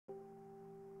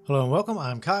Hello and welcome,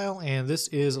 I'm Kyle, and this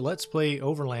is Let's Play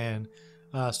Overland.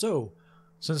 Since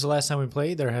the last time we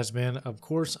played, there has been, of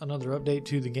course, another update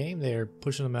to the game. They're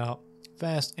pushing them out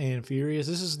fast and furious.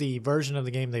 This is the version of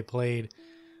the game they played,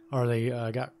 or they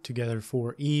got together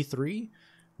for E3,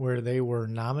 where they were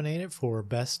nominated for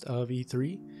Best of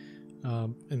E3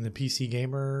 in the PC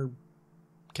Gamer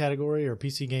category, or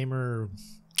PC Gamer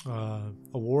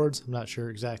Awards. I'm not sure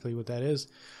exactly what that is.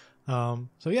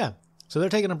 So they're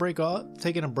taking a break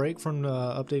from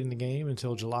updating the game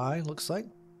until July, looks like,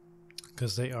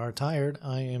 because they are tired,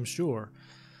 I am sure.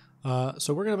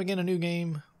 So we're going to begin a new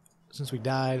game since we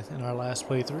died in our last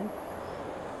playthrough.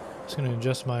 Just going to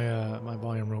adjust my my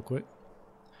volume real quick.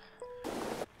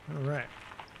 All right.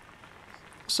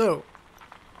 So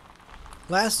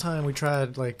last time we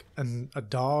tried like a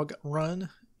dog run,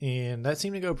 and that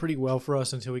seemed to go pretty well for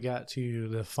us until we got to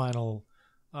the final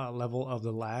level of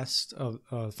the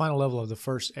final level of the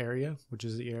first area, which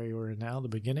is the area we're in now, the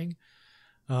beginning.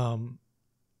 And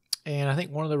I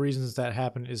think one of the reasons that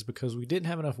happened is because we didn't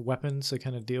have enough weapons to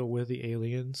kind of deal with the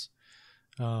aliens,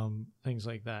 things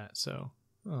like that. So,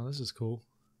 oh, this is cool.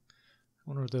 I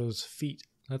wonder what those feet,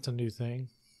 that's a new thing.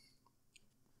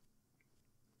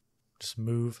 Just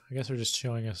move. I guess they're just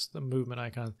showing us the movement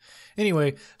icon.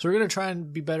 Anyway, so we're going to try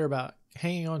and be better about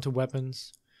hanging on to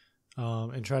weapons.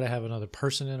 And try to have another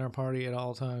person in our party at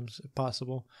all times, if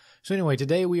possible. So anyway,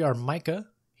 today we are Micah.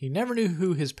 He never knew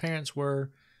who his parents were,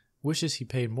 wishes he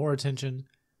paid more attention,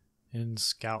 and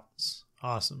scouts.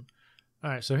 Awesome.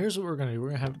 Alright, so here's what we're going to do. We're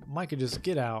going to have Micah just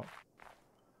get out,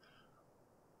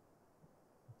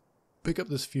 pick up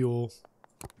this fuel,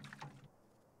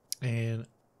 and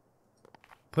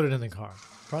put it in the car.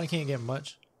 Probably can't get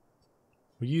much.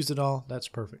 We used it all. That's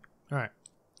perfect. Alright.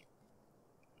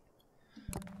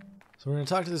 So we're going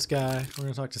to talk to this guy. We're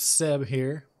going to talk to Seb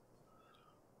here.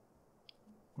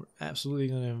 We're absolutely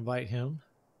going to invite him.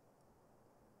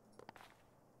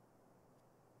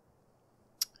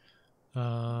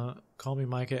 Call me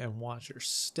Micah and watch your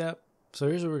step. So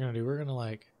here's what we're going to do. We're going to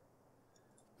like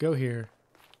go here.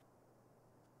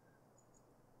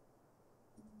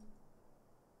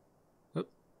 Oop.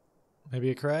 Maybe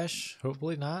a crash.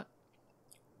 Hopefully not.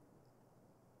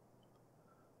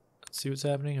 Let's see what's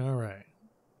happening. All right.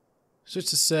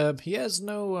 Switch to Seb. He has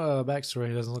no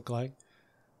backstory, it doesn't look like.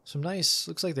 Some nice,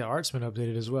 looks like the art's been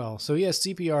updated as well. So he has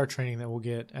CPR training that we'll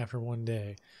get after one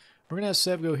day. We're going to have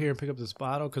Seb go here and pick up this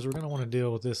bottle because we're going to want to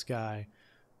deal with this guy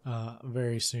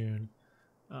very soon.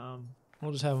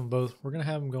 We'll just have them both. We're going to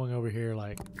have them going over here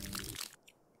like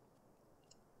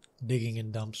digging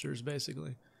in dumpsters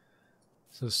basically.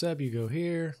 So Seb, you go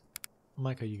here.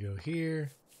 Micah, you go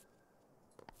here.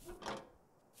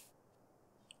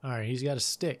 Alright, he's got a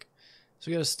stick. So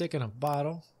we got a stick and a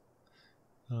bottle.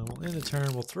 We'll end the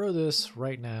turn. We'll throw this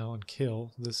right now and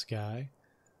kill this guy.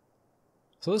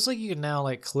 So it looks like you can now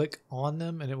like click on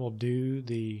them and it will do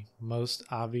the most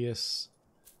obvious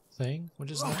thing,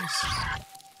 which is nice.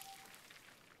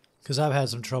 Because I've had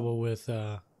some trouble with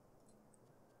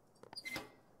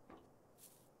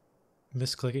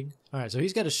misclicking. Alright, so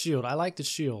he's got a shield. I like the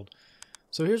shield.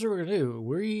 So here's what we're going to do.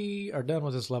 We are done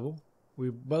with this level.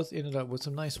 We both ended up with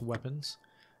some nice weapons.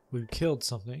 We've killed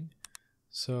something.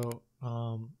 So,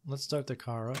 let's start the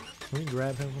car up. Can we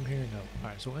grab him from here? No.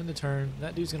 Alright, so we'll end the turn.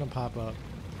 That dude's going to pop up.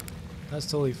 That's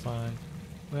totally fine.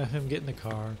 We'll have him get in the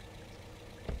car.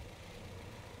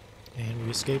 And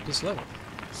we escape this level.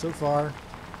 So far,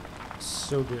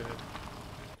 so good.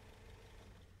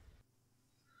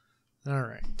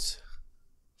 Alright.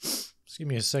 Just give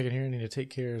me a second here. I need to take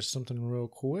care of something real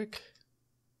quick.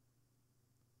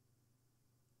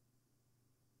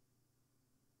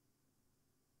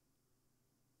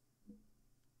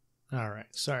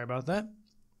 Alright, sorry about that.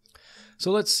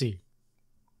 So let's see.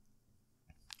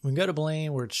 We can go to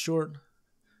Blaine where it's short,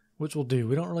 which we'll do.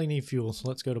 We don't really need fuel, so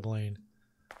let's go to Blaine.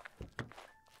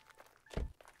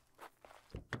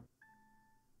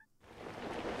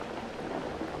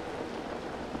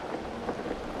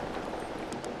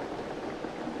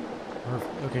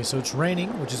 Okay, so it's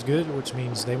raining, which is good, which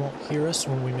means they won't hear us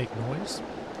when we make noise.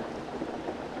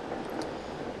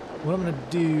 What I'm going to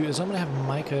do is I'm going to have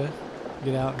Micah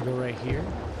get out and go right here.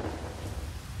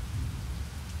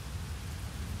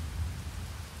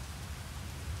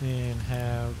 And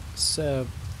have Seb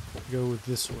go with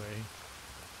this way.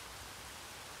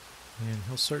 And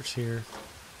he'll search here.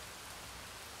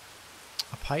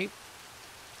 A pipe?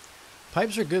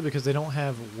 Pipes are good because they don't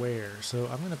have wear, so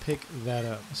I'm going to pick that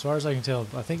up. As far as I can tell,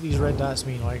 I think these red dots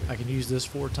mean like I can use this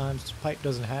 4 times. This pipe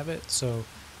doesn't have it, so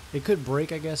it could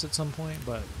break, I guess, at some point,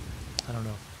 but I don't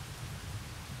know.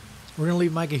 We're going to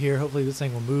leave Micah here. Hopefully this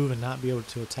thing will move and not be able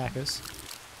to attack us.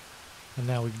 And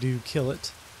now we do kill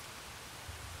it.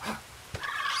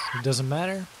 It doesn't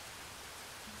matter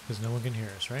because no one can hear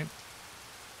us, right?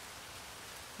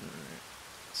 Alright.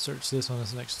 Search this on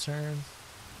this next turn.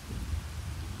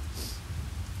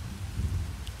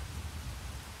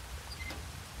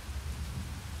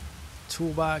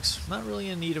 Toolbox. Not really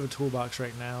in need of a toolbox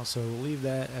right now, so we'll leave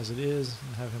that as it is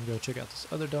and have him go check out this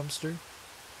other dumpster.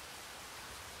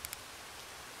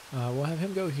 We'll have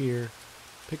him go here,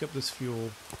 pick up this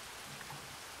fuel.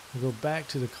 We'll go back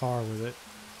to the car with it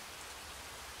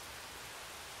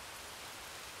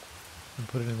and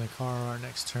put it in the car on our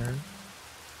next turn.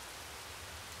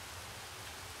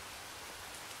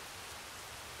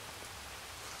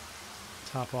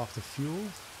 Top off the fuel.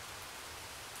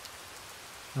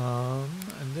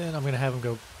 And then I'm going to have him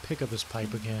go pick up his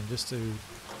pipe again just to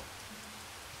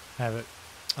have it.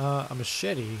 A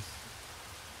machete.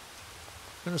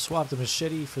 I'm going to swap the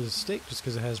machete for the stick just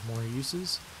because it has more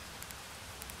uses.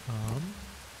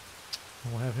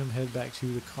 We'll have him head back to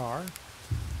the car.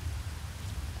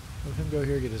 Have him go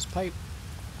here get his pipe.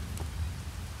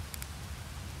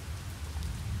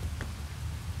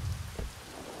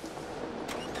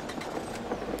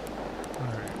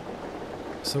 Alright.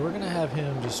 So we're going to have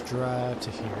him just drive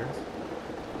to here.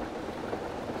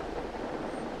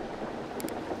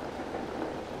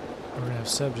 We're going to have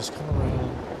Seb just come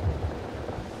around,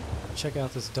 check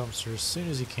out this dumpster as soon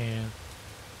as he can.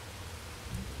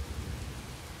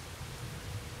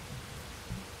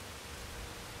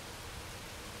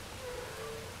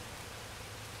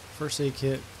 First aid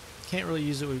kit. Can't really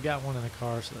use it. We've got one in the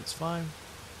car, so that's fine.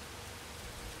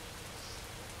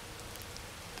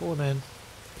 Pull him in.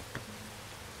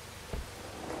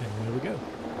 And there we go.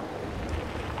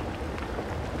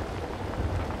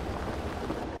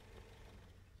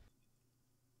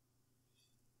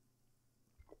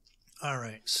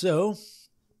 Alright, so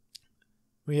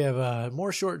we have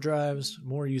more short drives,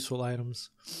 more useful items.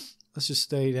 Let's just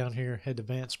stay down here, head to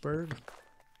Vanceburg.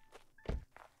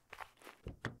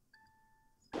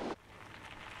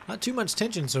 Not too much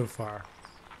tension so far.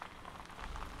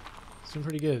 It's been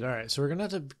pretty good. Alright, so we're going to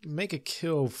have to make a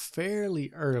kill fairly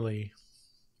early.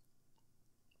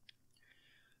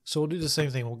 So we'll do the same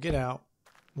thing. We'll get out.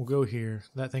 We'll go here.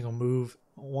 That thing will move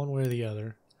one way or the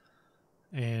other.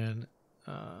 And,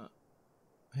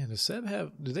 man, does Seb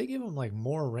have... Do they give him, like,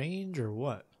 more range or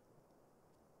what?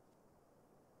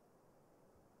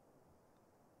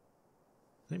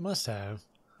 They must have.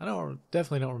 I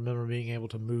definitely don't remember being able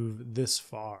to move this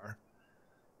far.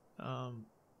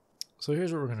 So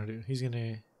here's what we're going to do. He's going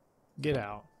to get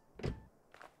out.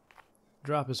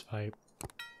 Drop his pipe.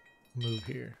 Move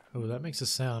here. Oh, that makes a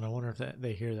sound. I wonder if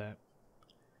they hear that.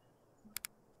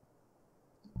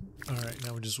 Alright,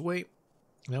 now we just wait.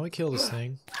 Now we kill this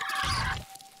thing.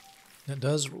 That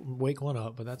does wake one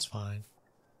up, but that's fine.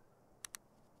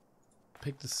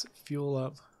 Pick this fuel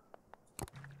up.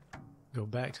 Go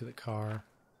back to the car.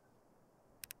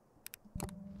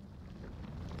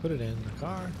 Put it in the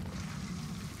car.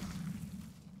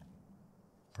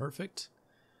 Perfect.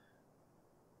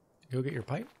 Go get your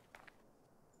pipe.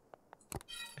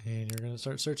 And you're going to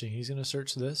start searching. He's going to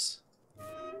search this.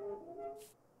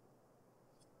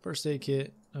 First aid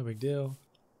kit. No big deal.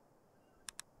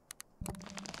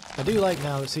 I do like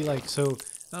now, see, like, so,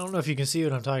 I don't know if you can see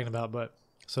what I'm talking about, but,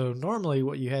 so normally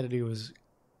what you had to do was,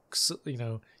 you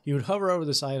know, you would hover over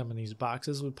this item and these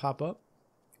boxes would pop up.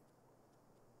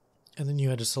 And then you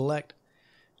had to select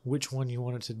which one you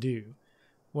wanted to do.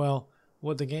 Well,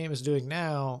 what the game is doing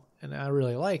now, and I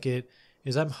really like it,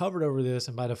 is I'm hovered over this,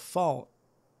 and by default,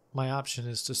 my option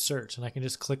is to search, and I can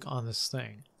just click on this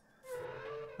thing,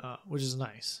 which is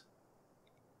nice.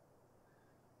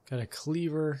 Got a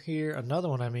cleaver here, another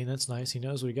one. I mean, that's nice. He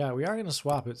knows what we got. We are going to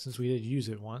swap it since we did use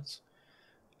it once.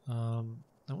 And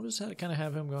we'll just kind of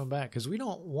have him going back because we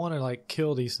don't want to like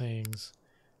kill these things,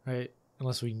 right?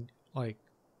 Unless we like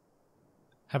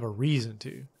have a reason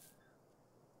to.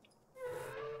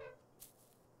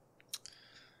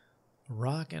 A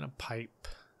rock and a pipe,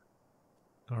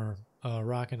 or a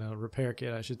rock and a repair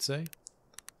kit, I should say.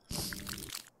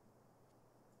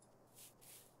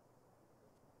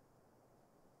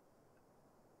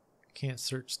 Can't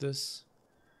search this.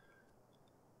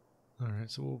 Alright,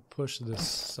 so we'll push this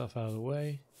stuff out of the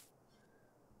way.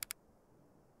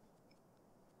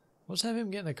 We'll just have him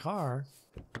get in the car.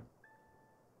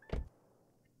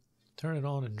 Turn it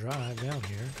on and drive down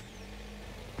here.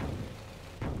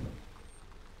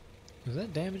 Is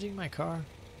that damaging my car?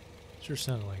 Sure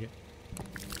sounded like it.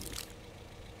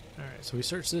 Alright, so we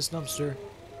search this dumpster.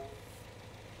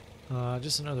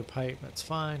 Just another pipe, that's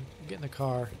fine. Get in the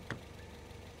car.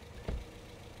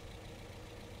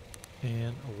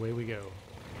 And away we go.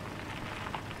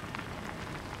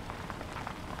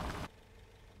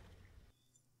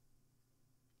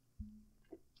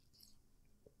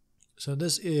 So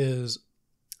this is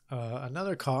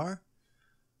another car,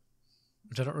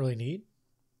 which I don't really need.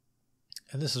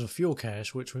 And this is a fuel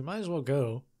cache, which we might as well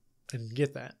go and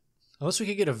get that. Unless we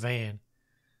could get a van.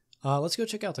 Let's go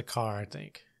check out the car, I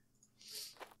think.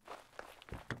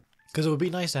 Because it would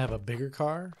be nice to have a bigger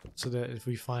car, so that if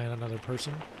we find another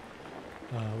person,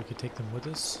 we could take them with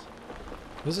us.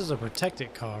 This is a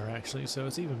protected car, actually, so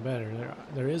it's even better.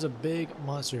 There is a big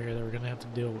monster here that we're going to have to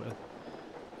deal with.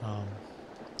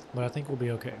 But I think we'll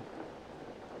be okay.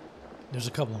 There's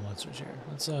a couple of monsters here.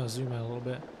 Let's zoom out a little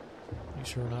bit. Make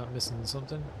sure we're not missing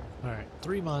something. Alright,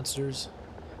 3 monsters.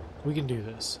 We can do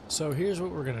this. So here's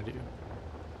what we're going to do.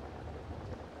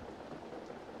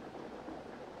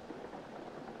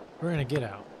 We're going to get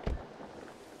out.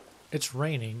 It's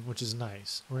raining, which is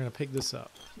nice. We're going to pick this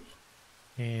up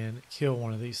and kill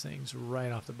one of these things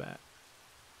right off the bat.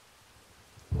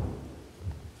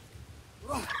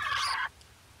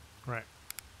 Right.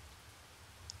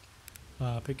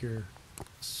 Pick your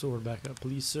sword back up,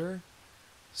 please, sir.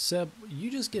 Seb,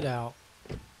 you just get out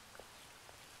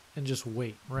and just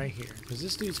wait right here, because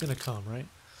this dude's going to come, right?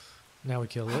 Now we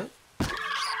kill it.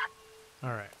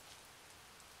 Alright.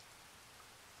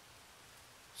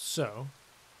 So,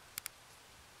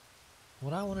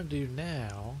 what I want to do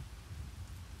now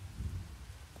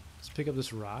is pick up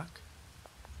this rock,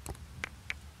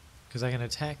 because I can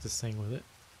attack this thing with it.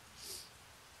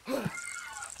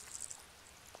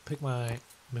 Pick my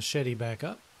machete back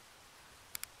up.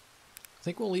 I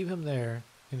think we'll leave him there,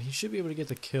 and he should be able to get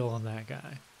the kill on that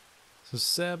guy. So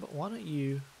Seb, why don't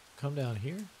you come down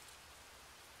here?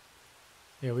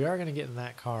 Yeah, we are going to get in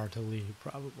that car to leave,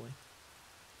 probably.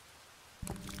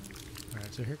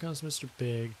 Alright, so here comes Mr.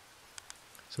 Big.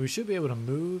 So we should be able to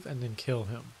move and then kill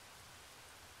him.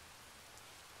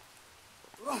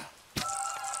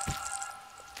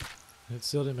 And it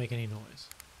still didn't make any noise.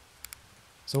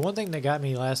 So one thing that got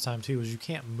me last time too was you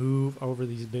can't move over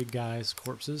these big guys'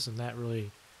 corpses, and that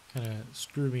really kind of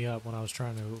screwed me up when I was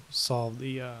trying to solve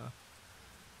the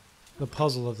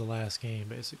puzzle of the last game,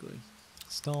 basically.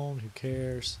 Stone, who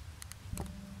cares?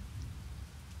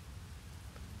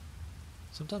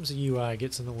 Sometimes the UI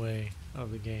gets in the way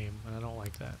of the game, and I don't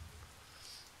like that.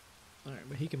 Alright,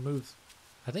 but he can move.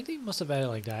 I think they must have added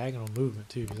like diagonal movement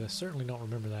too, because I certainly don't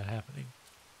remember that happening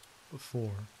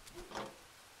before.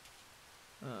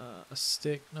 A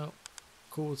stick, nope.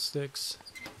 Cool with sticks.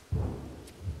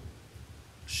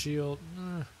 Shield,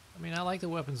 I mean, I like the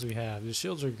weapons we have. The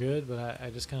shields are good, but I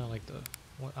just kind of like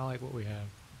I like what we have.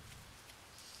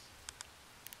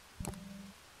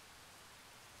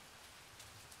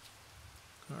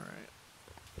 Alright.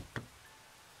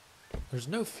 There's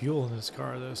no fuel in this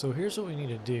car though, so here's what we need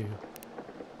to do.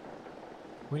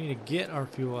 We need to get our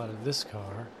fuel out of this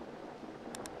car.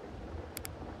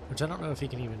 Which I don't know if he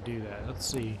can even do that. Let's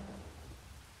see.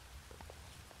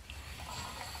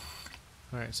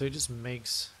 Alright, so he just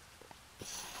makes...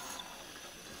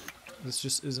 This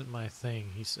just isn't my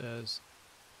thing, he says.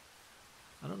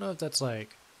 I don't know if that's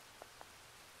like...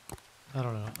 I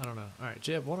don't know. Alright,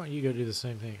 Jeb, why don't you go do the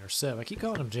same thing? Or Seb. I keep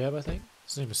calling him Jeb, I think.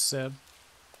 His name is Seb.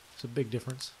 It's a big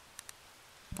difference.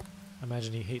 I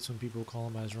imagine he hates when people call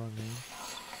him by his wrong name.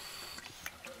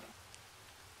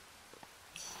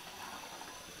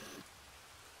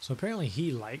 So apparently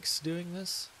he likes doing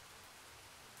this.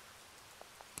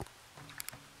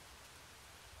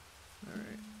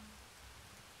 Alright.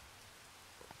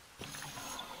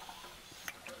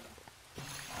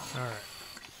 Alright.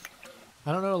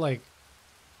 I don't know, like...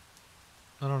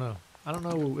 I don't know. I don't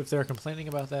know if they're complaining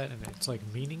about that and it's like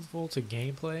meaningful to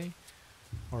gameplay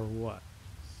or what.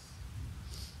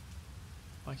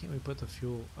 Why can't we put the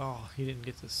fuel... Oh, he didn't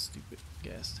get this stupid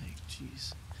gas tank.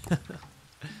 Jeez.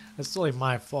 That's totally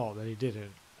my fault that he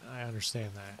didn't. I understand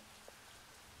that.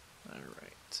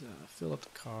 Alright, fill up the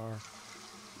car.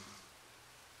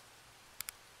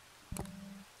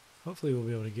 Hopefully we'll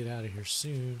be able to get out of here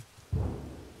soon.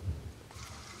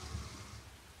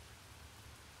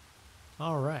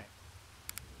 Alright.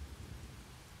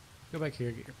 Go back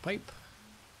here, get your pipe.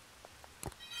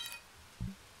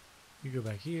 You go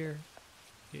back here,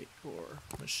 get your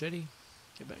machete,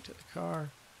 get back to the car.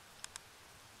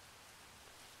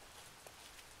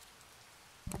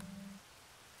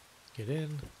 Get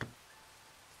in,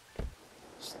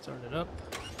 start it up,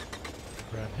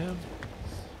 grab him,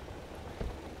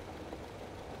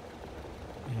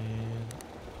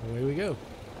 and away we go.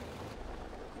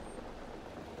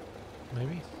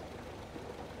 Maybe?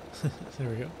 There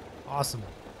we go. Awesome.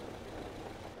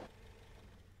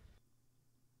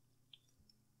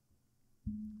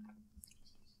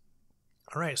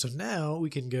 All right, so now we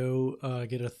can go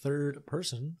get a third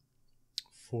person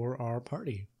for our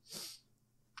party.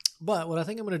 But what I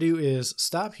think I'm going to do is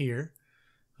stop here.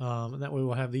 And that way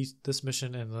we'll have this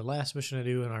mission and the last mission to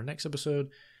do in our next episode,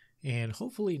 and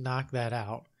hopefully knock that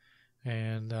out.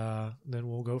 And then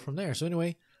we'll go from there. So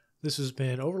anyway, this has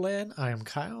been Overland. I am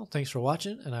Kyle. Thanks for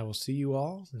watching, and I will see you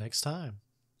all next time.